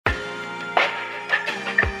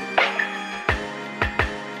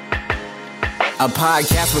A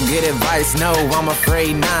podcast with good advice, no, I'm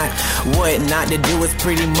afraid not. What not to do is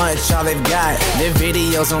pretty much all they've got. Their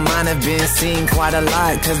videos online have been seen quite a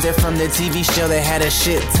lot, cause they're from the TV show that had a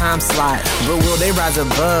shit time slot. But will they rise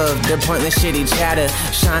above their pointless shitty chatter?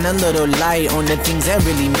 Shine a little light on the things that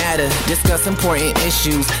really matter. Discuss important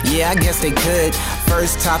issues, yeah, I guess they could.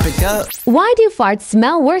 First topic up. Why do farts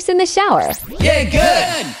smell worse in the shower? Yeah,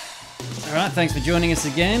 good! All right, thanks for joining us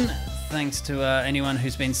again. Thanks to anyone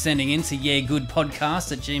who's been sending in to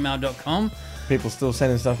yeahgoodpodcast@gmail.com. People still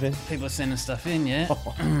sending stuff in? People are sending stuff in, yeah.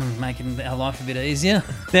 Making our life a bit easier.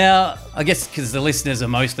 Now, I guess because the listeners are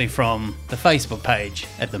mostly from the Facebook page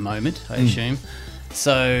at the moment, I assume.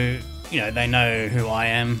 So, you know, they know who I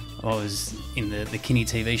am. I was in the Kinney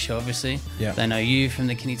TV show, obviously. Yeah. They know you from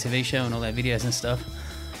the Kinney TV show and all their videos and stuff.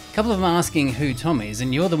 A couple of them asking who Tom is,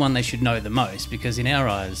 and you're the one they should know the most because in our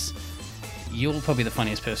eyes, you're probably the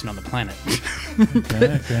funniest person on the planet.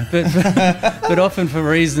 But often for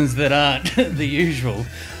reasons that aren't the usual.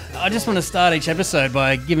 I just want to start each episode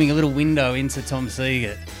by giving a little window into Tom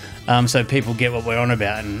Seagate, so people get what we're on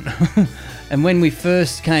about. And when we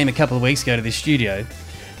first came a couple of weeks ago to this studio,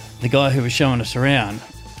 the guy who was showing us around,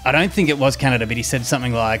 I don't think it was Canada, but he said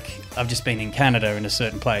something like, I've just been in Canada in a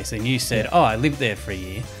certain place. And you said, oh, I lived there for a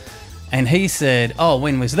year. And he said, oh,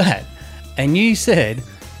 when was that? And you said,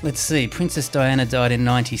 let's see, Princess Diana died in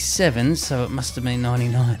 97, so it must have been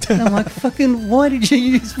 99. And I'm like, fucking, why did you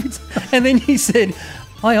use Princess? And then he said,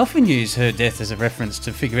 I often use her death as a reference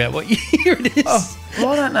to figure out what year it is. Oh, well,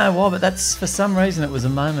 I don't know why, but that's, for some reason, it was a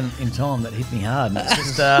moment in time that hit me hard. And it's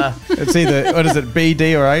just, It's either, what is it,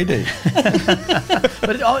 BD or AD?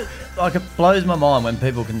 but it blows my mind when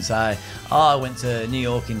people can say, oh, I went to New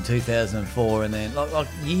York in 2004, and then, like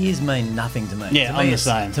years mean nothing to me. Yeah, to I'm me the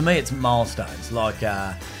same. To me, it's milestones, like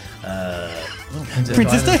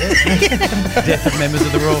Princess death of members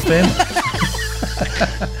of the royal family.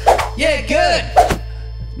 Yeah, good!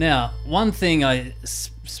 Now, one thing I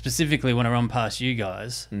specifically want to run past you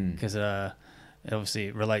guys, because it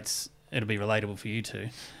obviously relates, it'll be relatable for you two,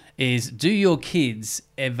 is do your kids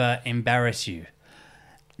ever embarrass you?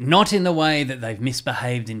 Not in the way that they've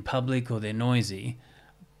misbehaved in public or they're noisy,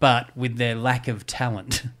 but with their lack of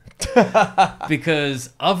talent. Because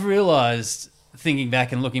I've realised, thinking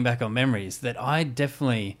back and looking back on memories, that I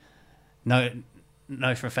definitely know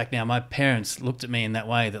for a fact now, my parents looked at me in that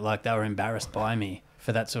way, that like they were embarrassed by me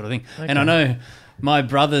for that sort of thing. Okay. And I know my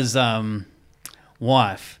brother's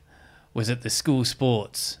wife was at the school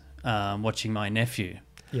sports watching my nephew.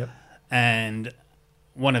 Yep. And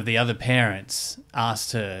one of the other parents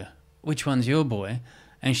asked her, which one's your boy?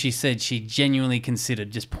 And she said she genuinely considered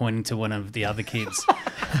just pointing to one of the other kids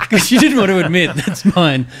because she didn't want to admit that's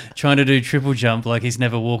mine trying to do triple jump like he's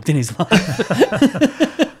never walked in his life.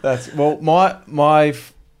 That's, well,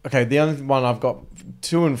 okay, the only one I've got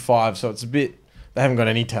 2 and 5, so it's a bit, they haven't got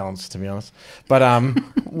any talents, to be honest. But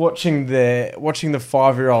watching the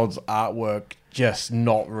 5-year-old's artwork just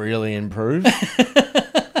not really improve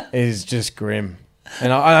is just grim.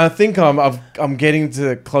 And I think I'm getting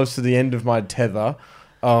close to the end of my tether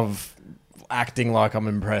of acting like I'm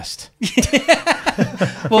impressed.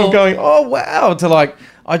 Well, I'm going, oh wow, to like,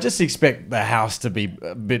 I just expect the house to be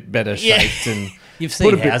a bit better shaped and you've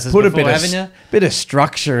seen houses before, haven't you? Bit of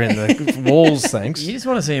structure in the walls, thanks. You just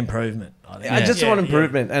want to see improvement. I just want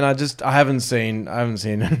improvement, and I haven't seen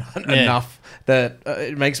enough that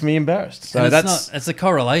it makes me embarrassed. So it's a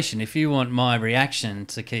correlation. If you want my reaction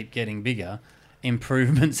to keep getting bigger,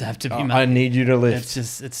 improvements have to be made. I need you to lift.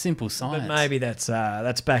 It's simple science. But maybe that's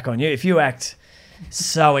back on you. If you act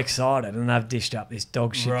so excited and they've dished up this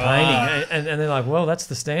dog shit painting and they're like, well, that's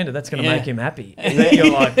the standard, that's going to make him happy, and then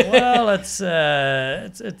you're like, well, it's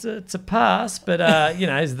a pass, but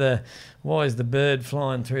why is the bird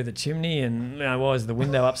flying through the chimney, and why is the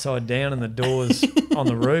window upside down and the doors on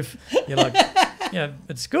the roof? You're like,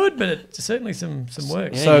 it's good, but it's certainly some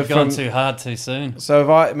work. Yeah, so you've gone too hard too soon. So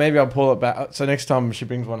I'll pull it back. So next time she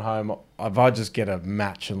brings one home, if I just get a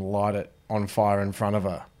match and light it on fire in front of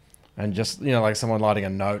her, and just like someone lighting a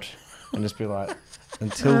note, and just be like,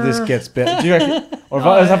 until this gets better. Do you reckon? Or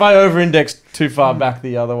have I over-indexed too far back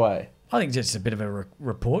the other way? I think just a bit of a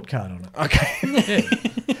report card on it. Okay.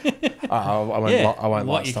 I won't.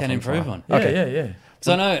 What you can improve on. Okay. Yeah.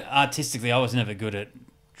 So I know artistically, I was never good at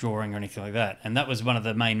drawing or anything like that, and that was one of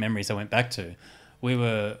the main memories I went back to. We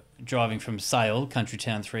were driving from Sale, country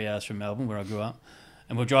town, 3 hours from Melbourne, where I grew up,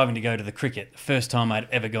 and we're driving to go to the cricket. First time I'd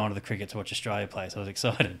ever gone to the cricket to watch Australia play, so I was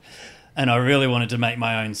excited, and I really wanted to make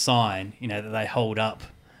my own sign, that they hold up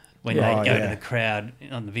when they go to the crowd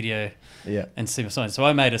on the video and see my sign. So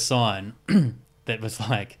I made a sign that was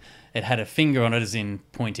like, it had a finger on it as in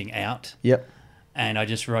pointing out. Yep. and I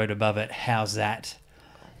just wrote above it, "How's that?"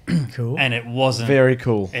 Cool. And it wasn't Very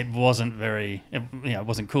cool. It wasn't very, it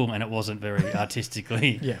wasn't cool, and it wasn't very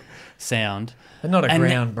artistically sound. But not a And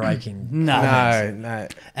groundbreaking. No.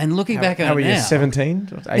 And looking back How on were it you, now, 17?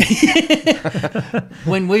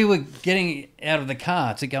 when we were getting out of the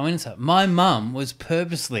car to go inside, my mum was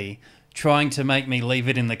purposely trying to make me leave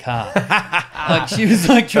it in the car. Like she was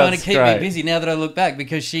like trying That's to keep great. me busy now that I look back,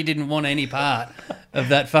 because she didn't want any part of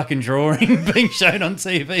that fucking drawing being shown on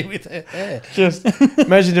TV with her hair. Just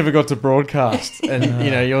imagine if it got to broadcast and,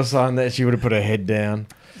 you're saying that she would have put her head down.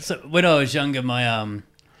 So when I was younger, my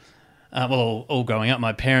all growing up,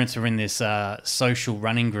 my parents were in this social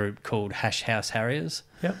running group called Hash House Harriers.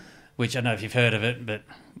 Yep. Which I don't know if you've heard of it, but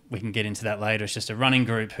we can get into that later. It's just a running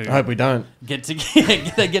group who I hope we don't. get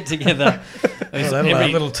together. They get together. Well, a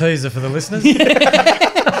little teaser for the listeners.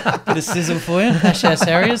 Bit of sizzle for you. Hash House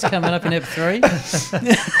Harriers coming up in Ep 3.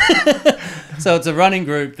 So it's a running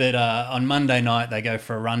group that on Monday night they go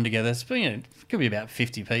for a run together. It's, it could be about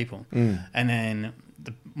 50 people. And then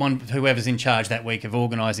whoever's in charge that week of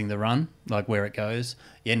organising the run, like where it goes,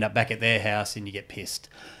 you end up back at their house and you get pissed.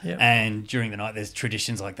 Yep. And during the night there's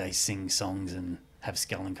traditions like they sing songs and have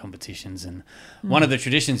sculling competitions. And one of the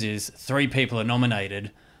traditions is 3 people are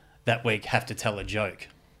nominated that week have to tell a joke.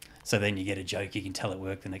 So then you get a joke you can tell at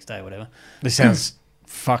work the next day or whatever. This sounds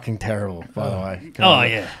fucking terrible, by the way.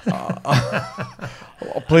 Yeah.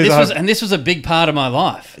 Please, This was a big part of my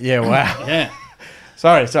life. Yeah, wow. Yeah.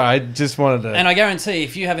 Sorry, I just wanted to... And I guarantee,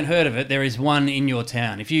 if you haven't heard of it, there is one in your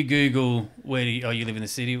town. If you Google you live in the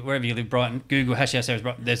city, wherever you live, Brighton, Google Hash House Harriers,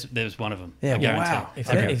 Brighton, there's one of them. Yeah, I guarantee. wow.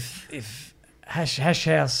 If Hash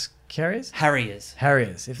House Carriers?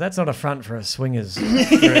 Harriers. If that's not a front for a swingers,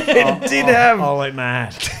 It did have I'll eat my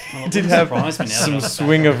hat. Did have surprise me now that I some look back.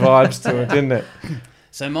 swinger vibes to it, didn't it?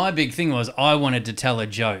 So my big thing was I wanted to tell a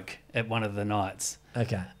joke at one of the nights.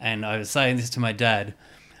 Okay. And I was saying this to my dad,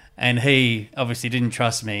 and he obviously didn't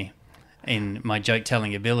trust me in my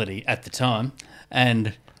joke-telling ability at the time,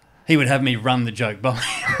 and he would have me run the joke by me.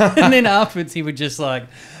 And then afterwards he would just like,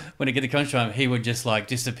 when I get the crunch time, he would just like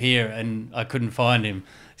disappear and I couldn't find him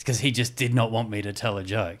because he just did not want me to tell a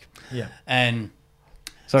joke. Yeah. And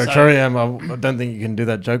Sorry, So- Cherry, I don't think you can do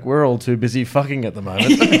that joke. We're all too busy fucking at the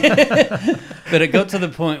moment. but it got to the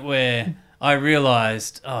point where I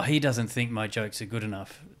realised, he doesn't think my jokes are good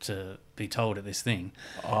enough to be told at this thing.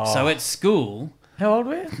 So at school, How old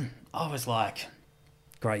were you? I was like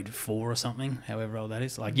grade 4 or something, however old that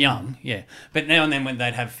is, like young, yeah. But now and then when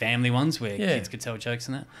they'd have family ones where kids could tell jokes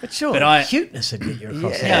and that. But sure, But I- cuteness would get you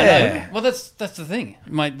across the Yeah, no, well, that's the thing.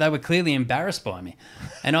 They were clearly embarrassed by me,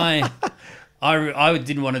 and I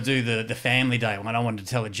didn't want to do the family day one. I wanted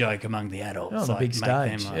to tell a joke among the adults, Oh, the big make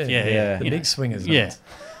them stage. laugh. Yeah. The you big know. swingers. Yeah. nights.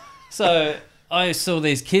 So I saw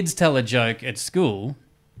these kids tell a joke at school,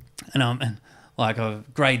 and I'm like,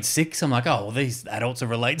 grade 6. I'm like, oh, well, these adults will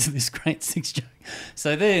relate to this grade 6 joke.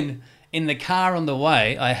 So then in the car on the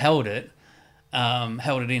way, I held it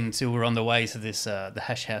in until we're on the way to this the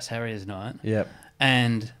Hash House Harriers night. Yep.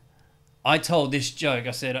 And I told this joke.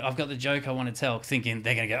 I said, I've got the joke I want to tell, thinking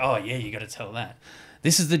they're going to go, oh, yeah, you got to tell that.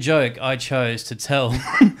 This is the joke I chose to tell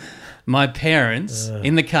my parents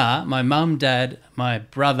in the car. My mum, dad, my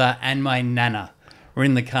brother, and my nana were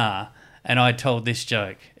in the car. And I told this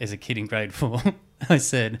joke as a kid in grade 4. I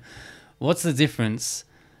said, what's the difference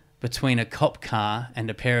between a cop car and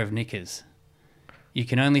a pair of knickers? You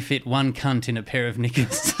can only fit one cunt in a pair of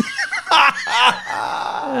knickers.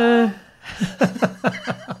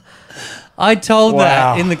 I told Wow.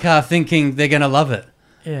 that in the car thinking they're going to love it.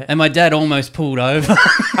 Yeah. And my dad almost pulled over.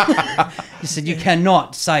 He said, you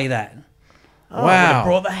cannot say that. Oh, I would have Wow.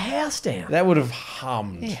 brought the house down. That would have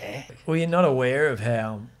hummed. Yeah. Well, you're not aware of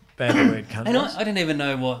how bad the word cunt And was. I didn't even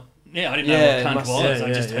know what... Yeah, I didn't Yeah, know it what cunt must- was. yeah,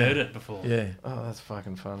 I just yeah. heard it before. Yeah. Oh, that's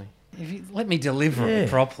fucking funny. If you let me deliver Yeah. it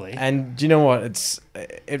properly. And do you know what?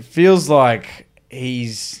 It feels like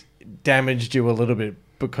he's damaged you a little bit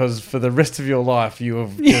because for the rest of your life you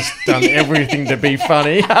have just done everything to be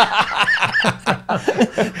funny.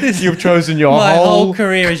 You've chosen your My whole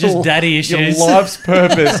career is just daddy Your issues. life's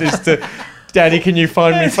purpose is to, Daddy, can you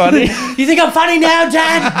find me funny? You think I'm funny now,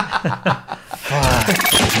 Dad?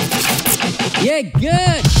 Yeah,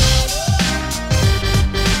 good.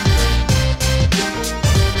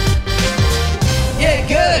 Yeah,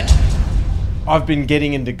 good. I've been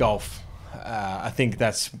getting into golf. I think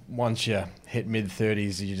that's once you hit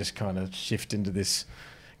mid-30s, you just kind of shift into this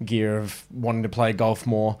gear of wanting to play golf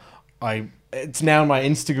more. It's now in my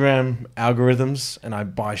Instagram algorithms, and I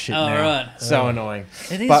buy shit Oh, now. right. So annoying.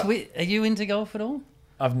 It is But- weird. Are you into golf at all?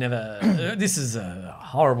 I've never. This is a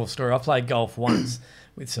horrible story. I played golf once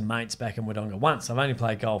with some mates back in Wodonga. Once. I've only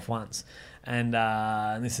played golf once, and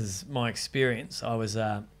this is my experience. I was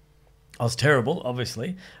terrible,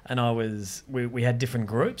 obviously, and we had different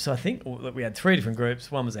groups. I think we had 3 different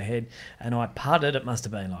groups. One was ahead, and I putted. It must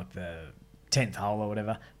have been like the 10th hole or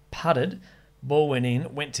whatever. Putted, ball went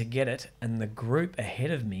in, went to get it, and the group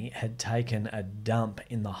ahead of me had taken a dump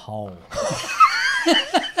in the hole.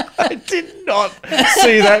 I did not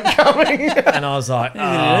see that coming. And I was like,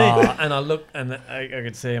 oh. And I looked, and I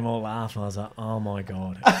could see them all laugh, and I was like, oh my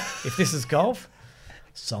God. If this is golf,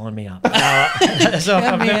 sign me up. So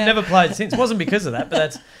I've never played since. It wasn't because of that,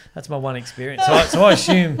 but that's my one experience. So I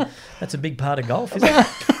assume that's a big part of golf, isn't it?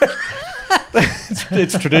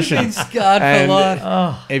 It's tradition. It's scarred for life.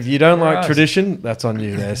 Oh, if you don't like tradition, that's on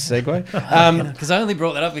you there, segue. Because I only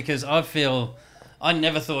brought that up because I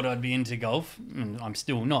never thought I'd be into golf. I'm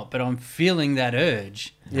still not, but I'm feeling that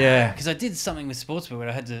urge. Yeah. Because I did something with Sportsbook where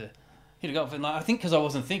I had to hit a golf. And I think because I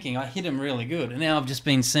wasn't thinking, I hit them really good. And now I've just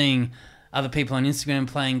been seeing other people on Instagram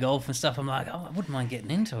playing golf and stuff. I'm like, I wouldn't mind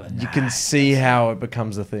getting into it. You can see how it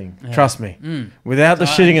becomes a thing. Yeah. Trust me. Without the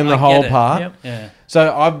shitting in the I hole get it. part. Yep. Yeah.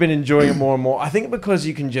 So I've been enjoying it more and more. I think because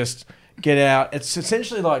you can just get out. It's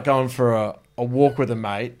essentially like going for a walk with a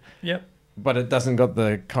mate. Yep. But it doesn't got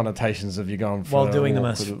the connotations of you going for while doing the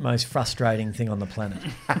most frustrating thing on the planet.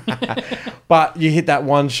 But you hit that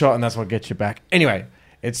one shot, and that's what gets you back. Anyway,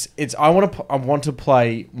 it's I want to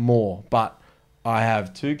play more, but I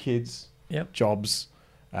have 2 kids, jobs.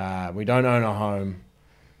 We don't own a home.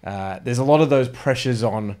 There's a lot of those pressures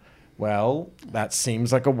on. Well, that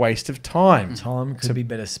seems like a waste of time. Time could be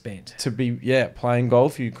better spent. To be playing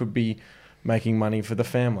golf, you could be making money for the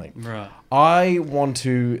family. Right. I want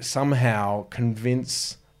to somehow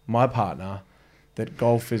convince my partner that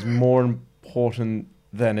golf is more important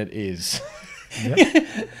than it is.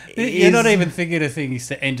 You're not even thinking of things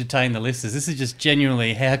to entertain the listeners. This is just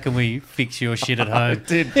genuinely, how can we fix your shit at home?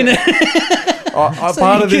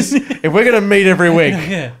 Part of this, if we're going to meet every week,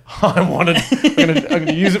 I'm going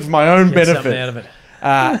to use it for my own benefit. Something out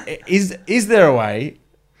of it. Is there a way?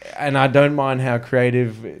 And I don't mind how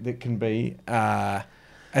creative it can be,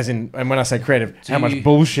 and when I say creative, how much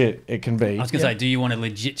bullshit it can be. I was going to say, do you want a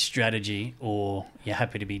legit strategy or you're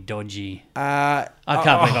happy to be dodgy? I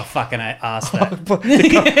can't believe I fucking asked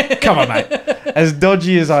that. Come on, mate. As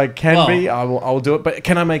dodgy as I can be, I'll do it. But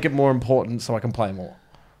can I make it more important so I can play more?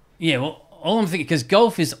 Yeah, well, all I'm thinking, because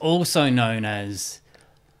golf is also known as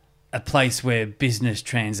a place where business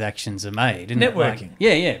transactions are made.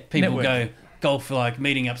 Networking. People go golf for like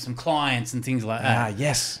meeting up some clients and things like that.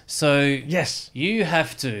 Yes. So you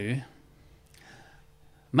have to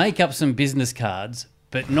make up some business cards,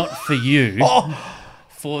 but not for you,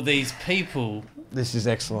 for these people. This is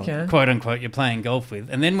excellent. Quote unquote, you're playing golf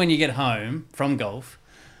with. And then when you get home from golf,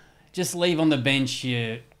 just leave on the bench,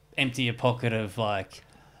 empty your pocket of like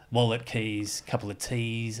wallet, keys, couple of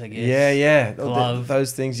tees, I guess. Yeah. Glove.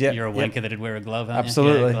 Those things, yeah. You're a wanker that'd wear a glove, aren't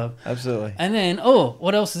Absolutely. you? Yeah, glove. Absolutely. And then,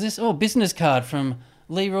 what else is this? Business card from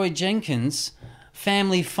Leroy Jenkins,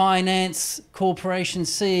 Family Finance Corporation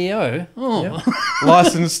CEO.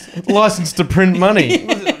 Licensed to print money.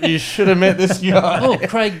 You should have met this guy.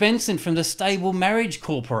 Craig Benson from the Stable Marriage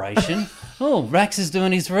Corporation. Rax is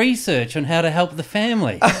doing his research on how to help the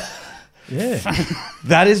family.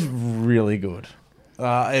 That is really good.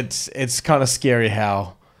 It's kind of scary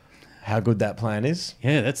how good that plan is.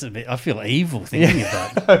 Yeah, that's a bit. I feel evil thinking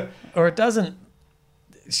about it. Or it doesn't.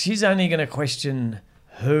 She's only going to question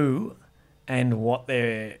who and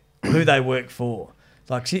who they work for.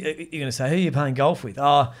 Like you're going to say, who are you playing golf with?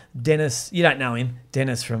 Oh, Dennis. You don't know him.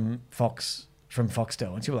 Dennis from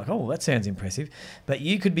Foxtel, and she'll be like, oh, that sounds impressive. But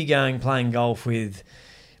you could be playing golf with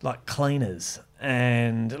like cleaners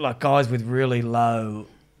and like guys with really low.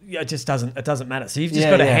 It just doesn't matter. So you've just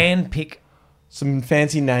got to hand pick some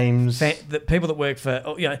fancy names. The people that work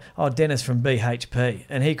for, Dennis from BHP,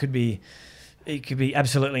 and he could be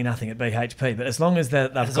absolutely nothing at BHP, but as long as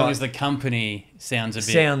long as the company sounds a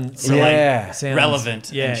bit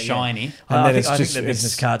relevant and shiny. I think the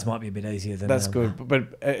business cards might be a bit easier than that's good,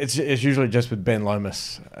 but it's usually just with Ben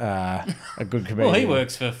Lomas, a good comedian. Well, he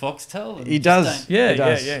works for Foxtel. He does.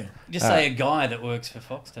 Yeah. Just say a guy that works for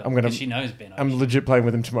Foxtel. Because she knows Ben. I'm legit playing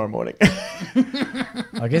with him tomorrow morning.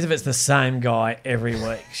 I guess if it's the same guy every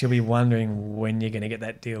week, she'll be wondering when you're going to get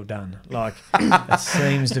that deal done. Like, there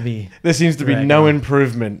seems to be no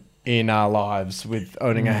improvement in our lives with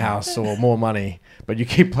owning a house or more money, but you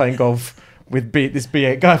keep playing golf with this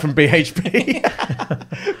guy from BHP.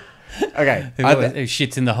 Okay. Who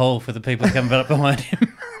shits in the hole for the people coming up behind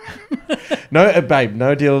him. No, babe,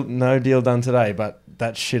 no deal done today, but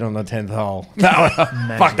that shit on the 10th hole.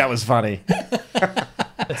 Fuck, that was funny.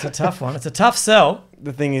 It's a tough one. It's a tough sell.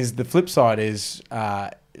 The thing is, the flip side is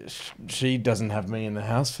she doesn't have me in the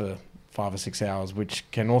house for 5 or 6 hours, which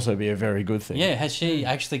can also be a very good thing. Yeah, has she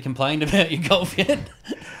actually complained about your golf yet?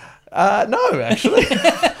 No, actually.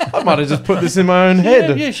 I might have just put this in my own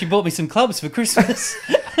head. Yeah, she bought me some clubs for Christmas.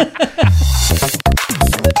 Yeah,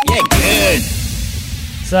 good.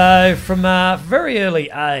 So from a very early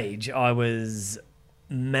age, I was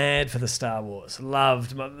mad for the Star Wars.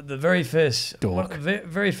 Loved the very first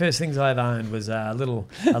very first things I ever owned was a little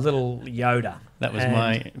Yoda. That was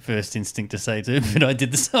my first instinct to say too, but I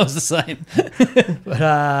did this. I was the same. But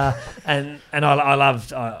I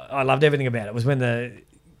loved everything about it. It was when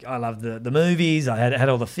I loved the movies. I had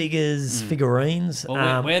all the figurines.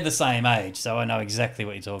 Well, we're the same age, so I know exactly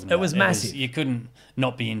what you're talking about. It was massive. You couldn't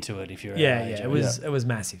not be into it if you're our age. It was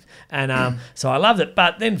massive, and so I loved it.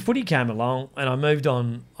 But then footy came along, and I moved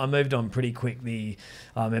on pretty quick. I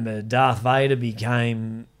remember Darth Vader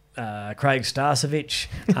became Craig Starcevich,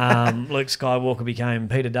 Luke Skywalker became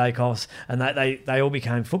Peter Dacos, and they all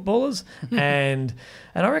became footballers. and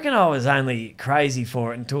I reckon I was only crazy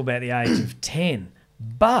for it until about the age of 10.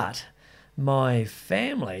 But my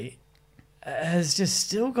family has just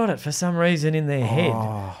still got it for some reason in their head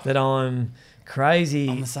that I'm crazy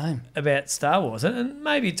I'm the same. about Star Wars. And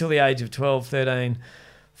maybe till the age of 12, 13,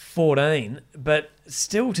 14, but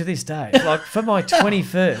still to this day, like for my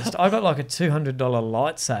 21st, I got like a $200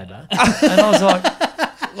 lightsaber, and I was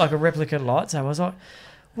like a replica lightsaber. I was like,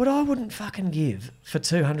 what I wouldn't fucking give for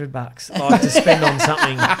 $200, like to spend on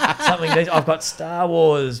something decent. I've got Star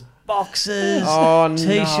Wars boxes,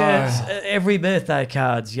 T-shirts, every birthday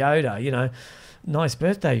card's Yoda, nice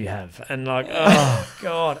birthday you have. And like, oh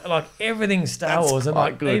God, like everything's Star Wars. And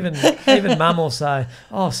like good. even Mum will say,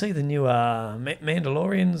 oh, see the new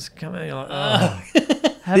Mandalorian's coming. Like,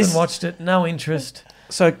 haven't watched it, no interest.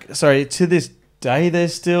 So, sorry, to this day, they're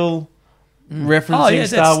still referencing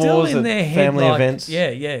Star Wars at family events?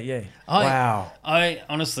 Yeah. Wow. I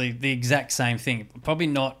honestly, the exact same thing. Probably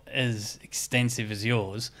not as extensive as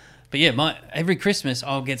yours. But yeah, every Christmas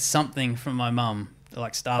I'll get something from my mum,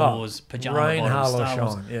 like Star Wars pajama rain, bottoms, hail, or Star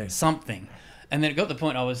Wars, shine, something. And then it got to the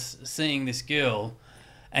point I was seeing this girl,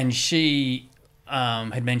 and she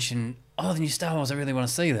had mentioned, "Oh, the new Star Wars, I really want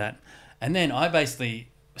to see that." And then I basically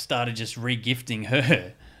started just re-gifting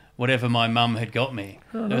her whatever my mum had got me.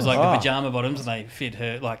 It was like the pajama bottoms, and they fit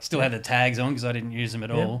her, like still had the tags on because I didn't use them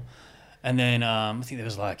at all. And then I think there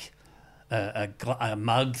was like a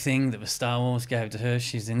mug thing that was Star Wars, gave it to her.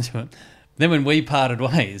 She's into it. Then when we parted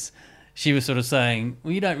ways, she was sort of saying,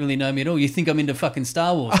 well, you don't really know me at all. You think I'm into fucking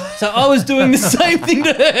Star Wars. So I was doing the same thing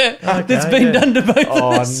to her that's been done to both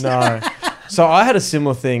of us. Oh, no. So I had a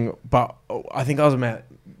similar thing, but I think I was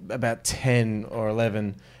about 10 or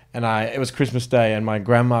 11, and it was Christmas Day, and my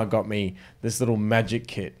grandma got me this little magic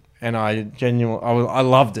kit, and I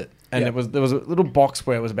loved it. And there was a little box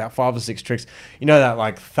where it was about 5 or 6 tricks. You know that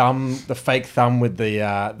like the fake thumb with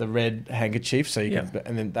the red handkerchief, so you can,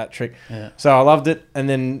 and then that trick. Yeah. So I loved it, and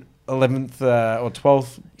then 11th or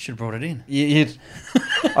 12th, you should have brought it in.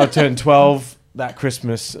 I turned 12 that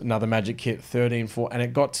Christmas. Another magic kit, 13, 14, and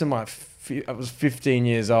it got to I was 15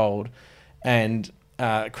 years old, and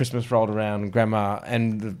Christmas rolled around. And Grandma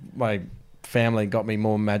and my family got me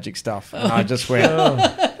more magic stuff, and I just went.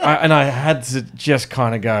 And I had to just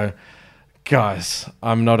kind of go, guys,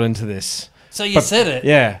 I'm not into this. So you said it.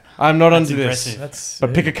 Yeah, I'm not into impressive. this.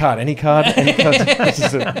 But pick a card, any card. It's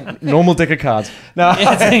just a normal deck of cards. No,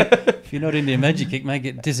 if you're not into your magic, it make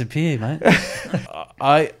it disappear, mate.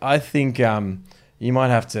 I think you might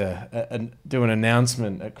have to do an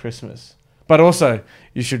announcement at Christmas, but also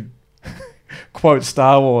you should quote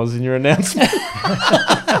Star Wars in your announcement.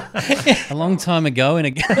 A long time ago in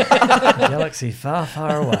a galaxy far,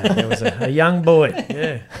 far away, there was a young boy.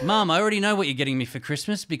 Yeah, Mum, I already know what you're getting me for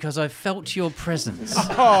Christmas because I felt your presence.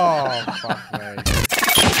 Oh, fuck me.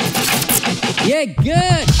 Yeah,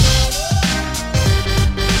 good.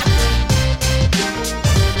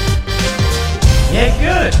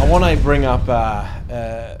 Yeah, good. I want to bring up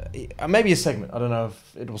maybe a segment. I don't know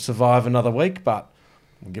if it will survive another week, but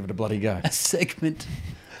we'll give it a bloody go. A segment.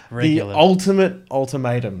 Regular. The ultimate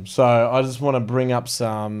ultimatum. So I just want to bring up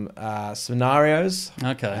some scenarios.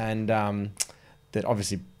 Okay. And that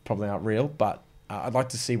obviously probably aren't real, but I'd like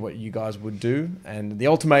to see what you guys would do. And the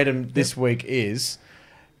ultimatum this week is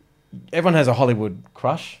everyone has a Hollywood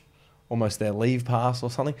crush, almost their leave pass or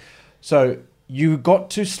something. So you got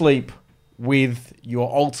to sleep with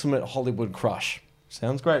your ultimate Hollywood crush.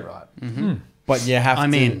 Sounds great, right? Mm-hmm. But you have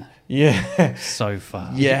I'm to... in. Yeah. So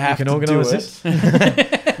far. You have can to organise do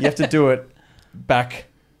it. You have to do it back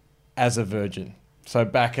as a virgin. So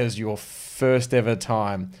back as your first ever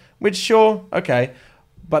time. Which, sure, okay.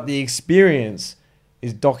 But the experience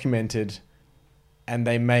is documented and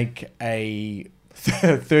they make a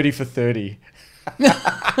 30 for 30.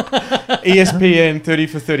 ESPN 30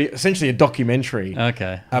 for 30, essentially a documentary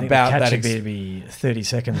Okay. about that. Should be 30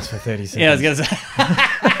 seconds for 30 seconds. Yeah, I was going to say.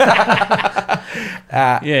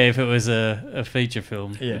 Yeah, if it was a feature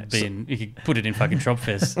film, Yeah. you could put it in fucking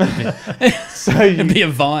Tropfest. So It'd be a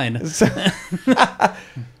vine.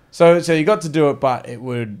 So you got to do it, but it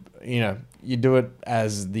would, you do it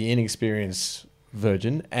as the inexperienced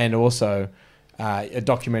virgin, and also a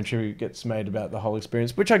documentary gets made about the whole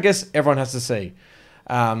experience, which I guess everyone has to see.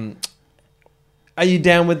 Are you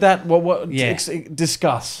down with that? Yeah.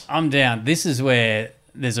 Discuss. I'm down. This is where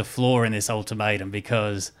there's a flaw in this ultimatum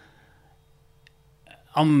because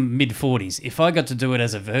I'm mid-40s. If I got to do it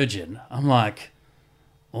as a virgin, I'm like,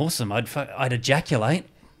 awesome. I'd ejaculate,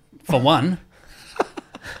 for one.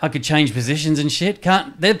 I could change positions and shit.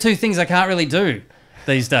 They're two things I can't really do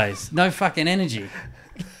these days. No fucking energy.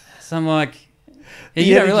 So I'm like,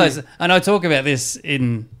 you don't realise, and I talk about this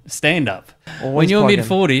in stand-up. When you're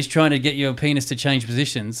mid-40s trying to get your penis to change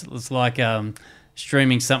positions, it's like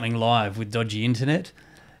streaming something live with dodgy internet.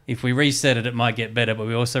 If we reset it, it might get better, but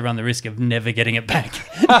we also run the risk of never getting it back.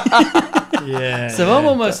 Yeah. So I'm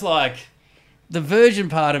almost like, the virgin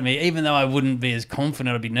part of me, even though I wouldn't be as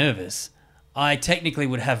confident, I'd be nervous, I technically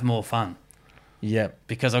would have more fun. Yep.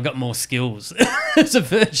 Because I've got more skills as a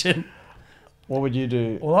virgin. What would you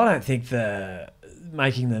do? Well, I don't think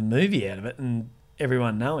making the movie out of it and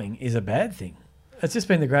everyone knowing is a bad thing. It's just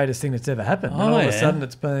been the greatest thing that's ever happened. And all of a sudden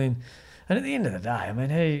it's been... And at the end of the day, I mean,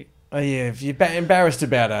 who... Oh, yeah, if you're embarrassed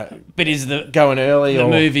about it, but is going early the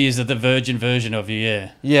movie is the virgin version of you?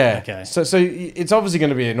 Yeah. Yeah. Okay. So it's obviously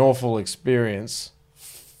going to be an awful experience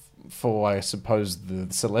for, I suppose, the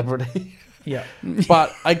celebrity. Yeah.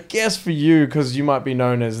 But I guess for you, because you might be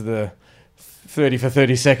known as the 30 for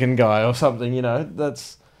 30 second guy or something,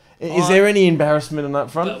 that's... Is there any embarrassment on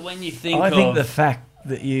that front? But when you think I think the fact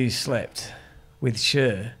that you slept with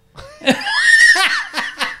Cher...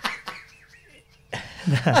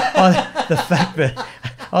 I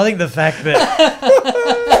think the fact that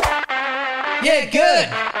yeah,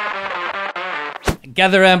 good.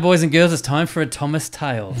 Gather around, boys and girls. It's time for a Thomas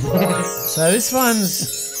tale. So this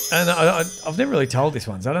one's, and I've never really told this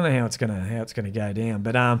one, so I don't know how it's gonna go down.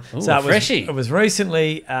 But it was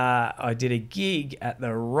recently. I did a gig at the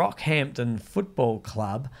Rockhampton Football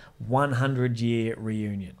Club 100-year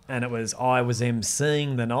reunion, and I was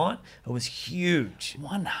emceeing the night. It was huge.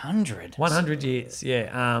 100 years.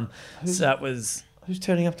 Yeah. So it was. Who's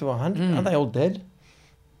turning up to 100? Are they all dead?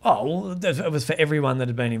 Oh, well, it was for everyone that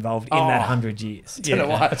had been involved in that 100 years. I don't know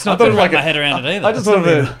why. It's not going to wrap my head around it either. I just thought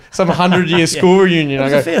of some 100-year school reunion. It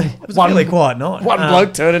was a fairly quiet night. One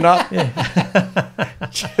bloke turning up.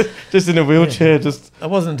 Just in a wheelchair. It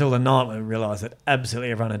wasn't until the night we realised that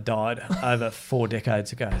absolutely everyone had died over 4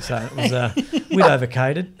 decades ago. So it was we'd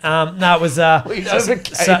overcated. It was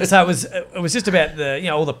it was just about the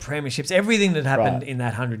all the premierships, everything that happened in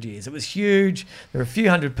that 100 years. It was huge. There were a few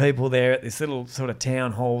hundred people there at this little sort of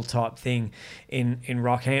town hall type thing in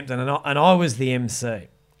Rockhampton, and I was the MC,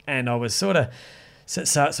 and I was sort of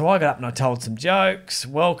so I got up and I told some jokes,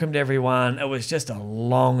 welcomed everyone. It was just a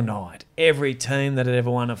long night. Every team that had ever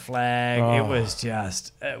won a flag, it was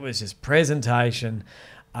just presentation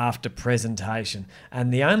after presentation,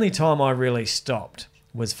 and the only time I really stopped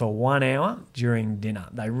was for 1 hour during dinner.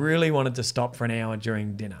 They really wanted to stop for an hour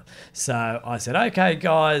during dinner. So I said, okay,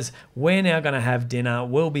 guys, we're now going to have dinner.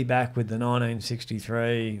 We'll be back with the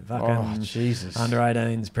 1963 fucking under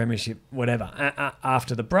 18s premiership, whatever.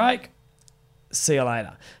 After the break, see you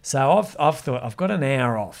later. So I've thought I've got an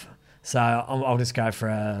hour off. So I'll just go for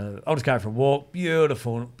a walk.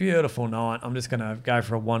 Beautiful, beautiful night. I'm just going to go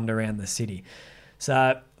for a wander around the city.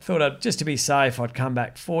 So thought just to be safe, I'd come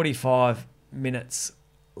back 45 minutes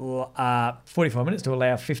to allow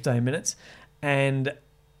 15 minutes, and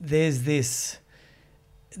there's this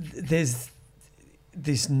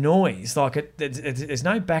noise, like there's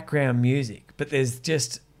no background music, but there's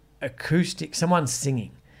just acoustic, someone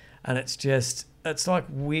singing, and it's like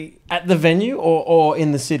we at the venue or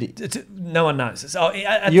in the city. No one knows. So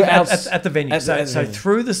at the venue. So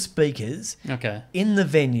through the speakers, in the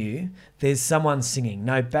venue, there's someone singing.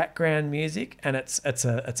 No background music, and it's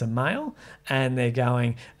a male, and they're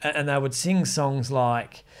going, and they would sing songs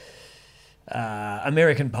like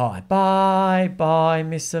American Pie, Bye Bye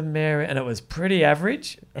Miss America, and it was pretty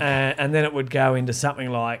average, and then it would go into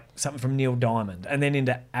something from Neil Diamond, and then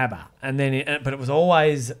into ABBA, and then but it was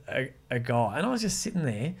always a guy, and I was just sitting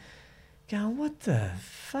there going, what the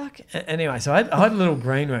fuck? Anyway, so I had a little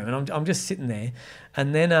green room, and I'm just sitting there,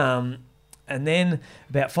 and then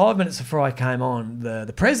about 5 minutes before I came on,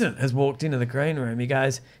 the president has walked into the green room. He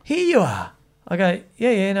goes, "Here you are." I go,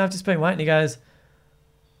 yeah, no, I've just been waiting. He goes,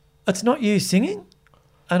 "It's not you singing?"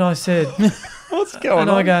 And I said, What's going on?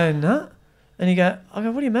 And I go, "No." And I go,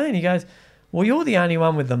 "What do you mean?" He goes, "Well, you're the only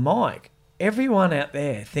one with the mic. Everyone out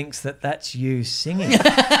there thinks that that's you singing."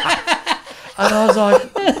 And I was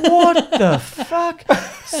like, what the fuck?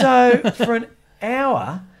 So for an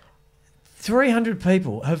hour, 300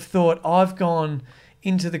 people have thought I've gone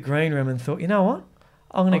into the green room and thought, you know what?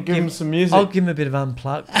 I'm going to give him some music. I'll give him a bit of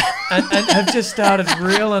unplugged. and have just started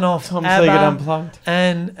reeling off Tom ABBA. Seeger Unplugged.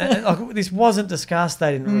 And like, this wasn't discussed.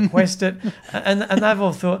 They didn't request it. And they've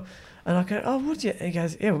all thought, and I go, "Oh, what'd you?" He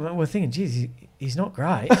goes, "Yeah, we're thinking, geez, he's not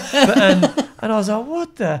great." And I was like,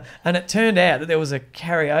 "What the?" And it turned out that there was a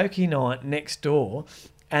karaoke night next door,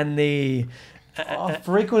 and the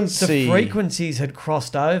frequencies had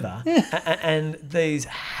crossed over, and these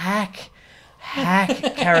hack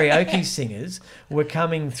karaoke singers were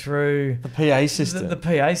coming through The PA system. The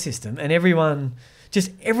PA system, and everyone was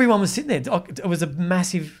sitting there. It was a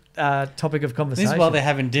massive topic of conversation. This is while they're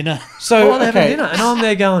having dinner. So while they're having dinner, and I'm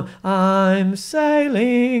there going, "I'm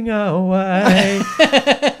sailing away."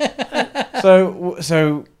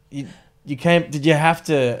 So you came? Did you have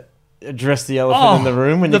to address the elephant in the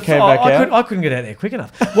room when you came back out? I couldn't get out there quick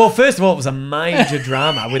enough. Well, first of all, it was a major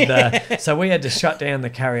drama with so we had to shut down the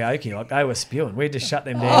karaoke. Like, they were spewing. We had to shut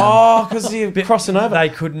them down. Oh, because you're crossing over. They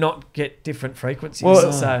could not get different frequencies.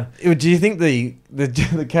 Well, so do you think the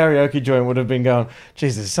karaoke joint would have been going,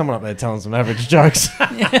 "Geez, there's someone up there telling some average jokes"?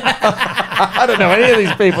 I don't know any of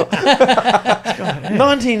these people.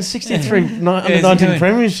 1963 19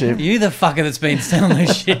 premiership. You the fucker that's been telling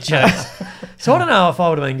those shit jokes. So I don't know if I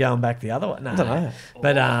would have been going back the other way. No, I don't know.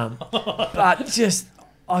 But just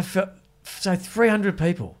I felt so 300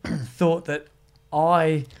 people thought that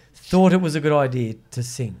I thought it was a good idea to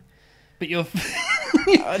sing. But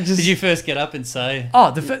did you first get up and say,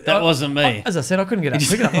 that wasn't me? As I said, I couldn't get up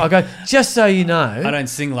quick enough. I go, "Just so you know, I don't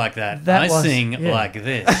sing like that. I sing like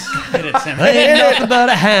this." Hit it, Sam. Ain't nothing but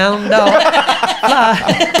a hound dog.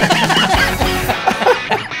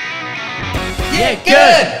 Yeah,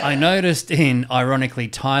 good. I noticed ironically,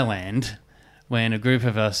 Thailand, when a group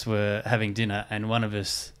of us were having dinner, and one of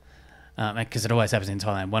us, because it always happens in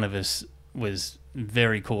Thailand, one of us was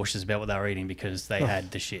very cautious about what they were eating because they had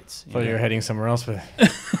the shits. Thought you were heading somewhere else for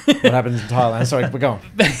what happens in Thailand. Sorry, we're going.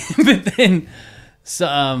 But then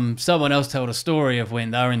someone else told a story of when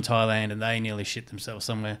they were in Thailand and they nearly shit themselves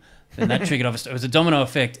somewhere. Then that triggered off. It was a domino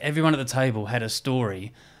effect. Everyone at the table had a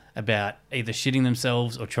story about either shitting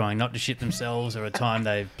themselves or trying not to shit themselves, or a time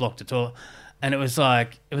they blocked a toilet. And it was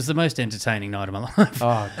the most entertaining night of my life.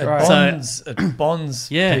 Oh, great. It bonds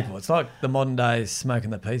people. It's like the modern day smoking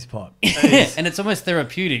the peace pipe. And it's almost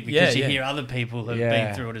therapeutic because you hear other people who've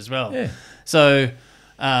been through it as well. Yeah. So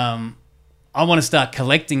I want to start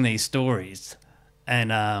collecting these stories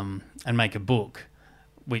and make a book,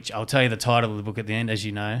 which I'll tell you the title of the book at the end, as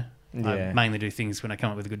you know. Yeah. I mainly do things when I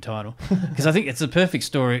come up with a good title because I think it's a perfect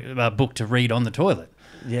book to read on the toilet.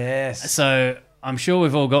 Yes. So I'm sure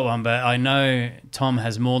we've all got one, but I know Tom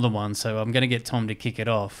has more than one, so I'm going to get Tom to kick it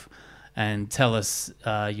off and tell us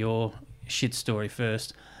your shit story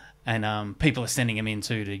first. And people are sending them in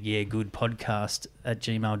too to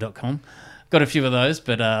goodpodcast@gmail.com. Got a few of those,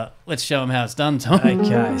 but let's show them how it's done, Tom.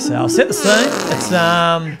 Okay, so I'll set the scene. It's so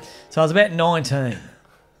I was about 19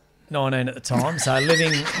 at the time, so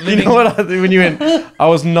living. You know what? When you went, I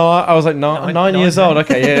was 9 years old.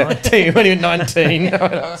 Okay, yeah. 19, when you were 19.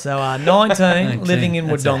 So 19, living in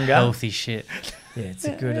Wodonga. Healthy shit. Yeah, it's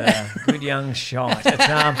a good young shot. It's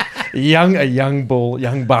a young bull,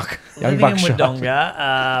 young buck, young living buck in shot.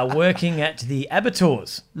 Wodonga, working at the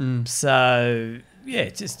abattoirs. So yeah,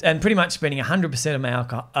 and pretty much spending 100% of my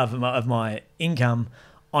of my income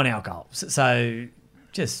on alcohol. So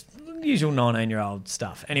just usual 19-year-old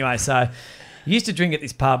stuff. Anyway, so I used to drink at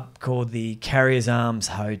this pub called the Carrier's Arms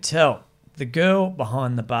Hotel. The girl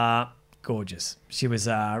behind the bar, gorgeous. She was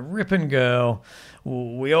a ripping girl.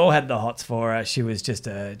 We all had the hots for her. She was just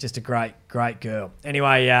a great girl.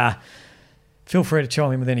 Anyway, feel free to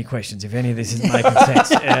chime in with any questions if any of this isn't making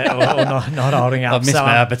sense or not holding up. I've missed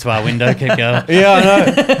my abattoir window. Keep going. Yeah, I know.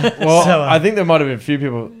 Well, I think there might have been a few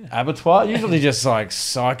people. Abattoir? Usually just like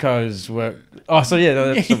psychos work. Oh, so yeah,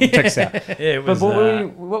 that checks out. Yeah, it was,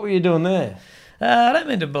 but what were you doing there? I don't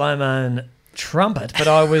mean to blow my own trumpet, but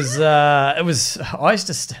I was. It was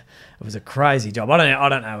a crazy job. I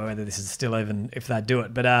don't know whether this is still even if they do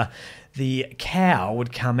it, but the cow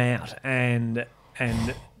would come out and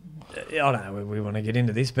I don't know whether we want to get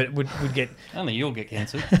into this, but would get Only you'll get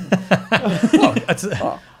cancelled.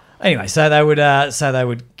 anyway. So they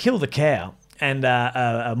would kill the cow, and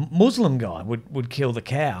a Muslim guy would kill the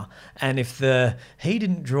cow, and if he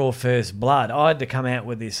didn't draw first blood, I had to come out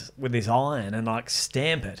with this iron and like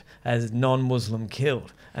stamp it as non-Muslim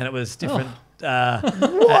killed, and it was different.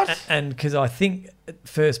 What? And because I think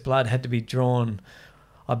first blood had to be drawn.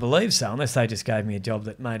 I believe so, unless they just gave me a job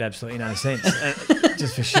that made absolutely no sense,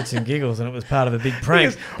 just for shits and giggles, and it was part of a big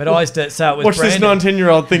prank. But I used to, so it was. Watch branded. this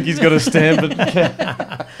 19-year-old think he's got a stamp.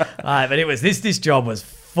 But it was this job was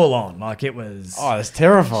full on, like it was. Oh, it's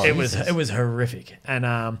terrifying. It was horrific, and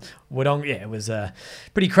Wodonga, it was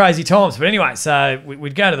pretty crazy times. But anyway, so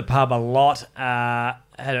we'd go to the pub a lot.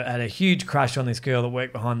 Had a huge crush on this girl that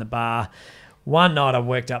worked behind the bar. One night I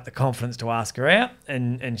worked up the confidence to ask her out,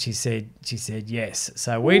 and she said yes.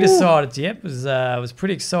 So we decided, it was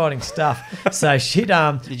pretty exciting stuff. So she'd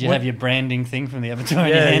Did you have your branding thing from the Avatar in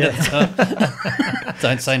your hand at the top?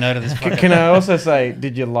 Don't say no to this. Can I also say,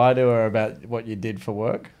 did you lie to her about what you did for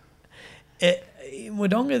work? In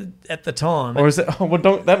Wodonga at the time, Or is it? Oh,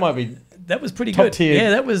 well, that might be. that was pretty Top good. tier.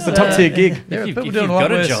 Yeah, that was It's a top tier gig. There were If people you've doing a lot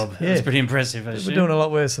got a worse. job, Yeah. that's pretty impressive. I We're assume. doing a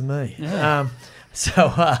lot worse than me. Yeah.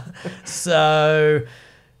 So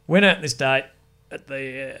went out this date at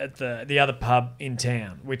the other pub in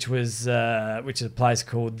town, which is a place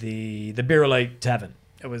called the Beer Elite Tavern.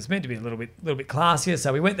 It was meant to be a little bit classier,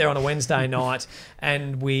 so we went there on a Wednesday night,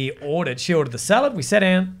 and she ordered the salad. We sat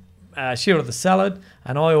down, she ordered the salad,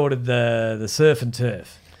 and I ordered the surf and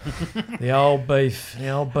turf. The old beef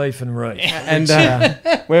and reef. And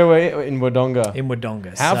where were you? In Wodonga? In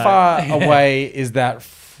Wodonga. How far away is that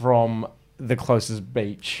from the closest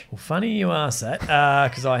beach? Well, funny you ask that,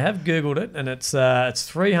 because I have Googled it, and it's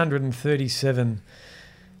 337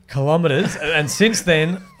 kilometres. And since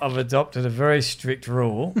then, I've adopted a very strict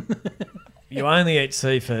rule. You only eat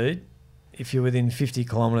seafood if you're within 50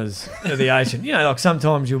 kilometres of the ocean. You know, like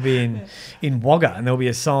sometimes you'll be in Wagga and there'll be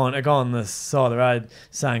a guy on the side of the road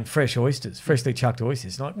saying freshly chucked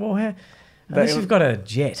oysters. Like, well, unless you've got a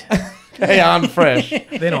jet. They aren't fresh.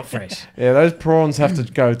 They're not fresh. Yeah, those prawns have to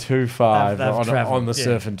go too far They've on travelled, the yeah.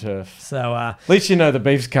 surf and turf. So, At least you know the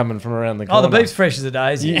beef's coming from around the corner. the beef's fresh as a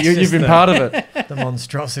daisy. You've been part of it. The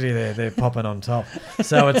monstrosity they're popping on top.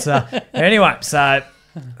 So it's anyway. So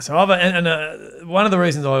one of the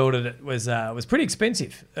reasons I ordered it was pretty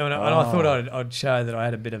expensive, and I thought I'd show that I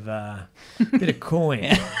had a bit of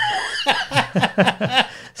coin.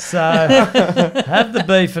 So have the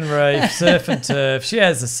beef and reef, surf and turf. She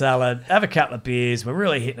has the salad. Have a couple of beers. We're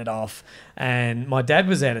really hitting it off. And my dad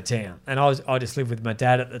was out of town, and I just lived with my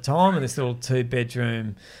dad at the time in this little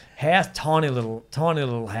 2-bedroom house, tiny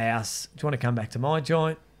little house. Do you want to come back to my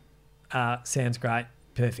joint? Sounds great.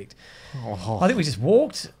 Perfect. Oh. I think we just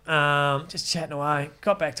walked, just chatting away.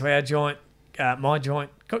 Got back to our joint, my joint.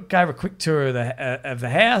 Gave a quick tour of the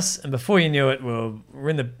house, and before you knew it, we're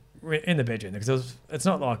in the bedroom because it's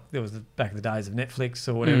not like there was back in the days of Netflix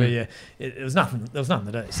or whatever. Yeah, it was nothing. There was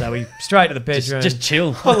nothing to do. So we straight to the bedroom. Just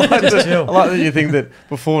chill. I like chill. that you think that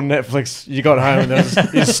before Netflix, you got home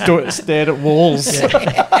and you stared at walls.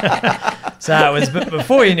 Yeah. So it was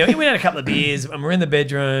before you knew it. We had a couple of beers, and we're in the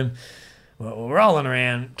bedroom. We're rolling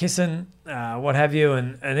around, kissing, what have you,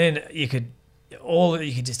 and then you could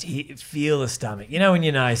just feel the stomach. You know when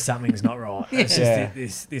you know something's not right. It's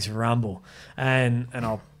just this rumble, and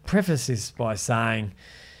I'll preface this by saying,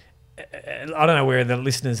 I don't know where the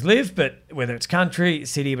listeners live, but whether it's country,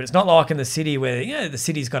 city, but it's not like in the city where the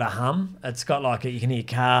city's got a hum. It's got like you can hear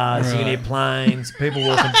cars, you can hear planes, people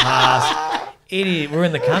walking past. We're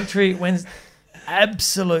in the country when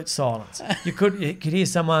absolute silence. You could hear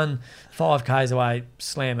someone 5 k's away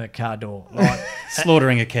slam a car door, like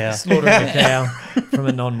Slaughtering a cow. from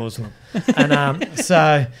a non-Muslim, and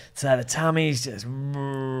so the tummy's just,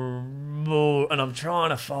 and I'm trying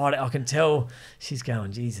to fight it. I can tell she's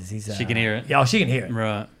going, Jesus, She can hear it. Yeah, she can hear it.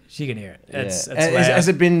 Right. She can hear it. Yeah. It's Has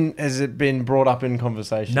it been brought up in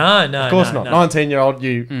conversation? No, Of course not. no. 19-year-old,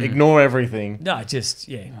 you ignore everything, No, just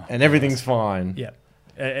and everything's fine. yeah.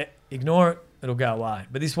 Ignore it. It'll go away.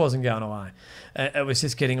 But this wasn't going away. It was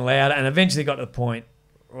just getting louder, and eventually got to the point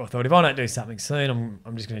where I thought, if I don't do something soon,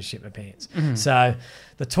 I'm just going to shit my pants. So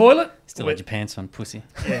the toilet... Still had your pants on, pussy.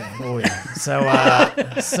 Yeah, oh yeah. So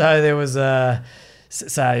there was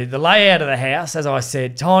so the layout of the house, as I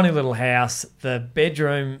said, tiny little house. The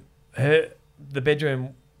bedroom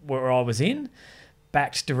where I was in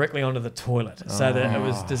backed directly onto the toilet, so that it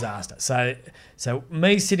was disaster. So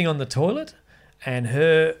me sitting on the toilet, and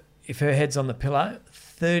if her head's on the pillow,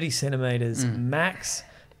 30 centimetres max,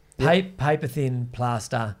 paper thin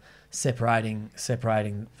plaster, separating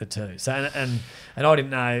the two. So and I didn't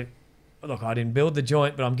know. Look, I didn't build the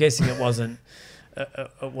joint, but I'm guessing it wasn't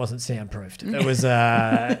soundproofed. It was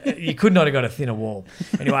you could not have got a thinner wall.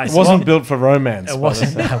 Anyway, It wasn't built for romance. It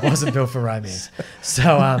wasn't built for romance.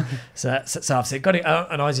 So I've said, got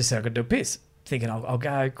to, and I just said I could do a piss, thinking I'll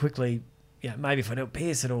go quickly. Yeah, maybe if I do a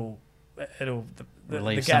piss, it'll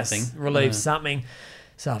Relieve the gas something. relieve something.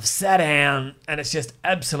 So I've sat down, and it's just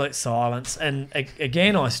absolute silence. And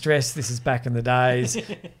again, I stress this is back in the days.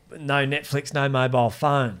 No Netflix, no mobile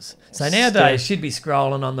phones. So nowadays, she'd be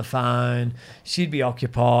scrolling on the phone. She'd be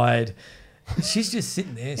occupied. She's just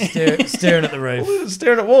sitting there staring at the roof.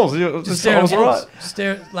 Staring at walls. Staring at walls.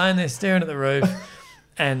 Laying there staring at the roof.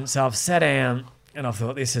 And so I've sat down, and I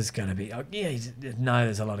thought this is going to be,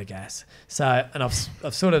 there's a lot of gas. So, and I've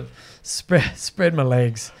sort of spread my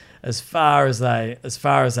legs as far as they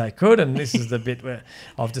could, and this is the bit where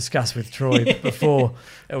I've discussed with Troy before.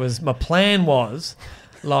 It was my plan was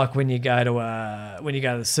like when you go to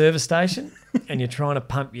the service station and you're trying to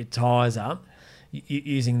pump your tyres up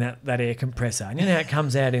using that air compressor, and you know how it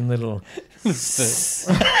comes out in little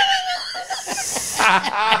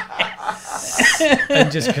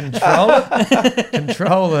and just control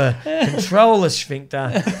the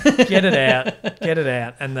sphincter, get it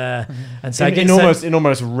out, and so in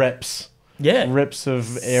almost reps. Yeah, reps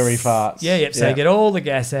of airy farts. Yeah. So you get all the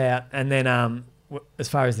gas out, and then as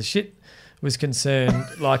far as the shit was concerned,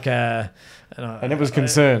 and it was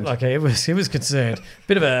concerned. It was concerned.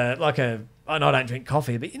 Bit of and I don't drink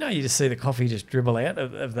coffee, but you just see the coffee just dribble out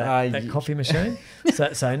of that coffee machine.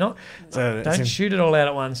 Don't shoot it all out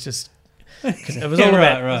at once. Just because it was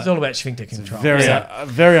all about sphincter control.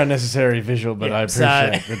 Very unnecessary visual, but I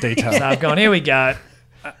appreciate the detail. So I've gone, here we go.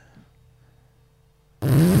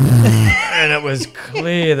 And it was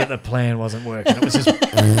clear that the plan wasn't working. It was just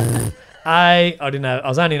I didn't have. I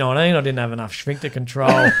was only 19. I didn't have enough sphincter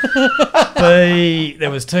control. B, there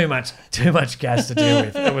was too much gas to deal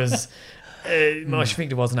with. It was my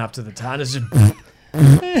sphincter wasn't up to the task.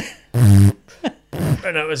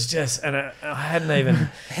 And it was just, and I hadn't even.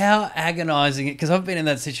 How agonising it, because I've been in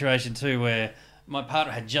that situation too, where my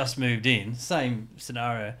partner had just moved in, same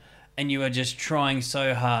scenario, and you are just trying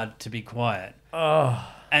so hard to be quiet. Oh.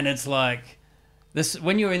 And it's like, this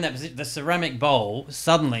when you're in that position, the ceramic bowl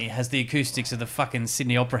suddenly has the acoustics of the fucking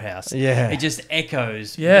Sydney Opera House. Yeah. It just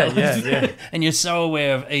echoes. Yeah. And you're so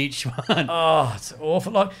aware of each one. Oh, it's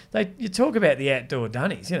awful. Like you talk about the outdoor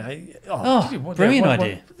dunnies, brilliant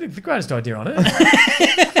idea. The greatest idea on earth.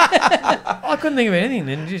 I couldn't think of anything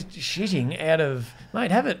than just shitting out of,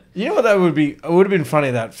 mate, have it. You know what that would be? It would have been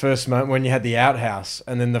funny that first moment when you had the outhouse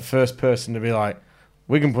and then the first person to be like,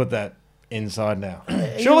 we can put that inside now.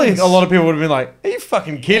 Surely a lot of people would have been like, are you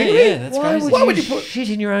fucking kidding me? Yeah, that's crazy. Why would you put shit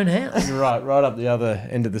in your own house? You're right up the other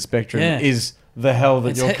end of the spectrum is the hell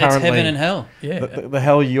that you're currently... It's heaven and hell. Yeah. The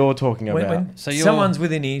hell you're talking about. When someone's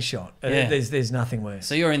within earshot, there's nothing worse.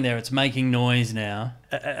 So you're in there, it's making noise now.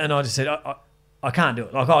 And I just said, I can't do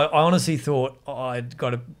it. Like I honestly thought I'd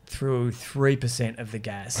got it through 3% of the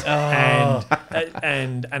gas, and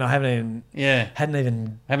I hadn't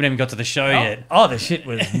even got to the show yet. Oh, the shit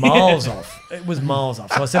was miles off. It was miles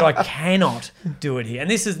off. So I said I cannot do it here, and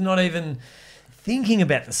this is not even thinking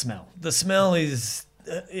about the smell. The smell is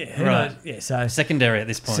right. Yeah, so secondary at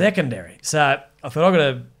this point. Secondary. So I thought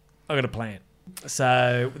I got a plan.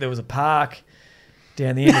 So there was a park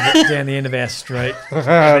down the end of our street,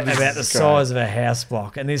 about the size of a house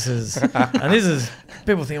block, and this is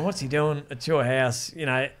people thinking, what's he doing? It's your house,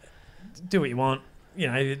 do what you want,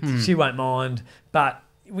 she won't mind. But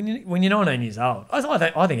when you're 19 years old, I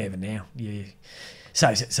think even now, So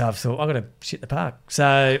I've thought I've got to shit the park.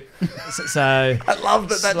 So I love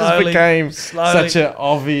that just became such an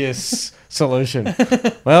obvious solution.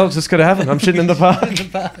 Well, it's just got to happen. I'm shitting in the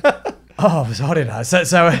park. Oh, it was hot in her.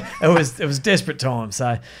 So it was desperate time.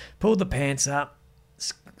 So pulled the pants up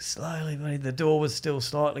slowly. The door was still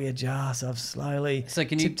slightly ajar, so I've slowly. So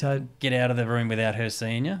can you get out of the room without her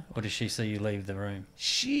seeing you, or does she see you leave the room?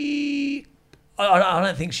 I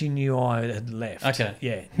don't think she knew I had left. Okay.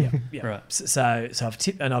 Yeah. Right. So I've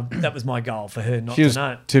tipped, and that was my goal for her not to know. She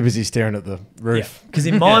was too busy staring at the roof. Because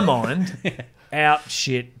in my mind. Out,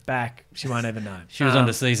 shit, back. She won't ever know. She was on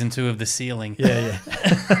to season 2 of The Ceiling. Yeah.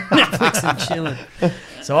 Netflix and chilling.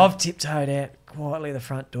 So I've tiptoed out quietly the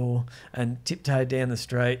front door and tiptoed down the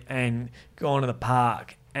street and gone to the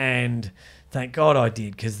park. And thank God I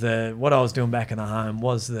did, because what I was doing back in the home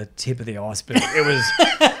was the tip of the iceberg. It was,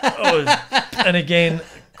 and again,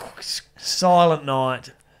 silent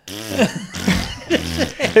night.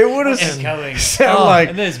 It would have Echoing. sounded like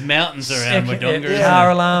And there's mountains around Wodonga.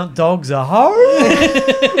 Car alarm, dogs are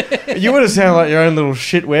horrible. you would have sounded like your own little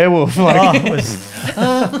shit werewolf. Like,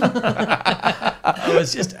 It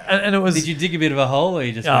was just, and it was. Did you dig a bit of a hole or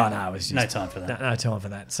you just... Oh no, it was just No time for that. No time for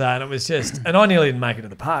that. So and it was just, and I nearly didn't make it to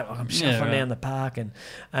the park. Like I'm shuffling down the park, and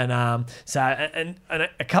a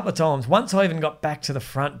couple of times. Once I even got back to the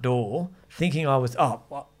front door, thinking I was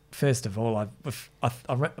first of all, I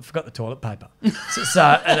forgot the toilet paper. And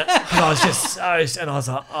I was just and I was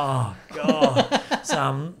like, oh god. So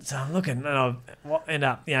I'm looking, and I end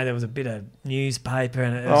up, there was a bit of newspaper,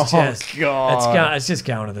 and it was God. it's just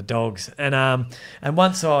going to the dogs. And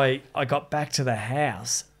once I got back to the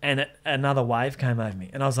house, and another wave came over me,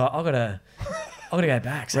 and I was like, I gotta go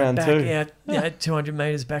back. So Round back, two. 200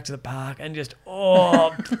 meters back to the park, and just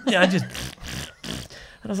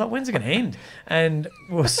And I was like, when's it going to end? And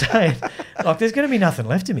we were saying, like, there's going to be nothing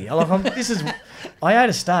left of me. I ate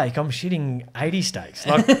a steak. I'm shitting 80 steaks.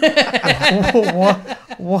 Like,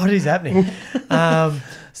 what is happening?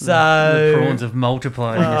 The prawns have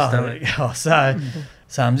multiplied in your stomach.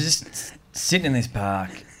 So I'm just sitting in this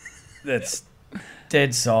park that's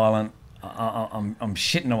dead silent. I'm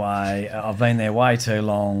shitting away. I've been there way too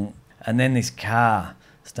long. And then this car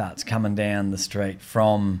starts coming down the street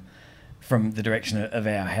from the direction of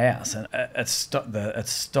our house, and it stopped,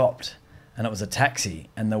 and it was a taxi,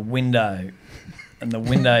 and the window came down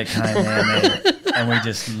there, and we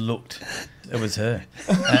just looked. It was her,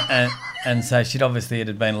 and so it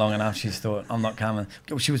had been long enough. She thought, I'm not coming.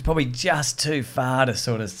 She was probably just too far to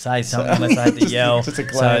sort of say something unless I had to yell. Just a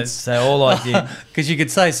glance. So all I did, Because you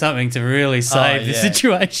could say something to really save the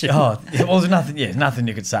situation. well, there's nothing. Yeah, nothing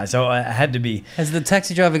you could say. So I had to be. Has the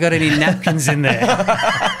taxi driver got any napkins in there?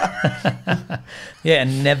 Yeah,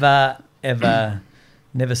 and never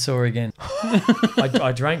saw her again.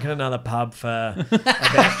 I drank at another pub for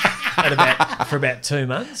about 2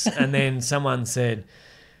 months, and then someone said,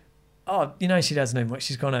 "Oh, she doesn't even work.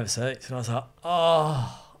 She's gone overseas." And I was like,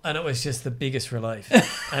 "Oh," and it was just the biggest relief.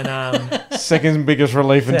 And second biggest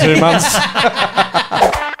relief in 2 months.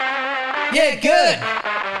 Yeah, good.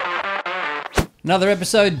 Another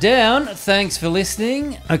episode down. Thanks for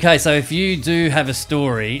listening. Okay, so if you do have a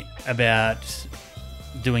story about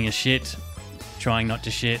doing a shit, trying not to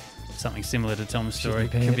shit, something similar to Tom's story,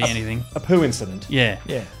 could be anything. A poo incident. Yeah.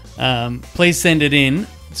 yeah. Please send it in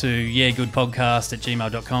to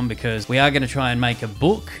yeahgoodpodcast@gmail.com, because we are going to try and make a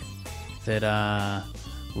book that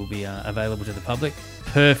will be available to the public.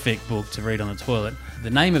 Perfect book to read on the toilet. The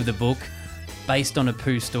name of the book, based on a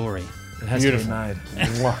poo story. It has to be made.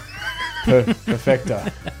 Perfecto.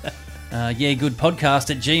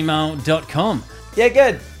 yeahgoodpodcast@gmail.com. Yeah,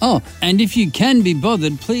 good. Oh, and if you can be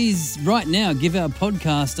bothered, please right now give our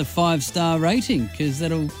podcast a 5-star rating, because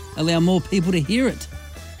that'll allow more people to hear it.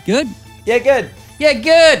 Good? Yeah, good. Yeah,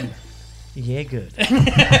 good. Yeah, good.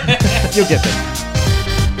 You'll get there.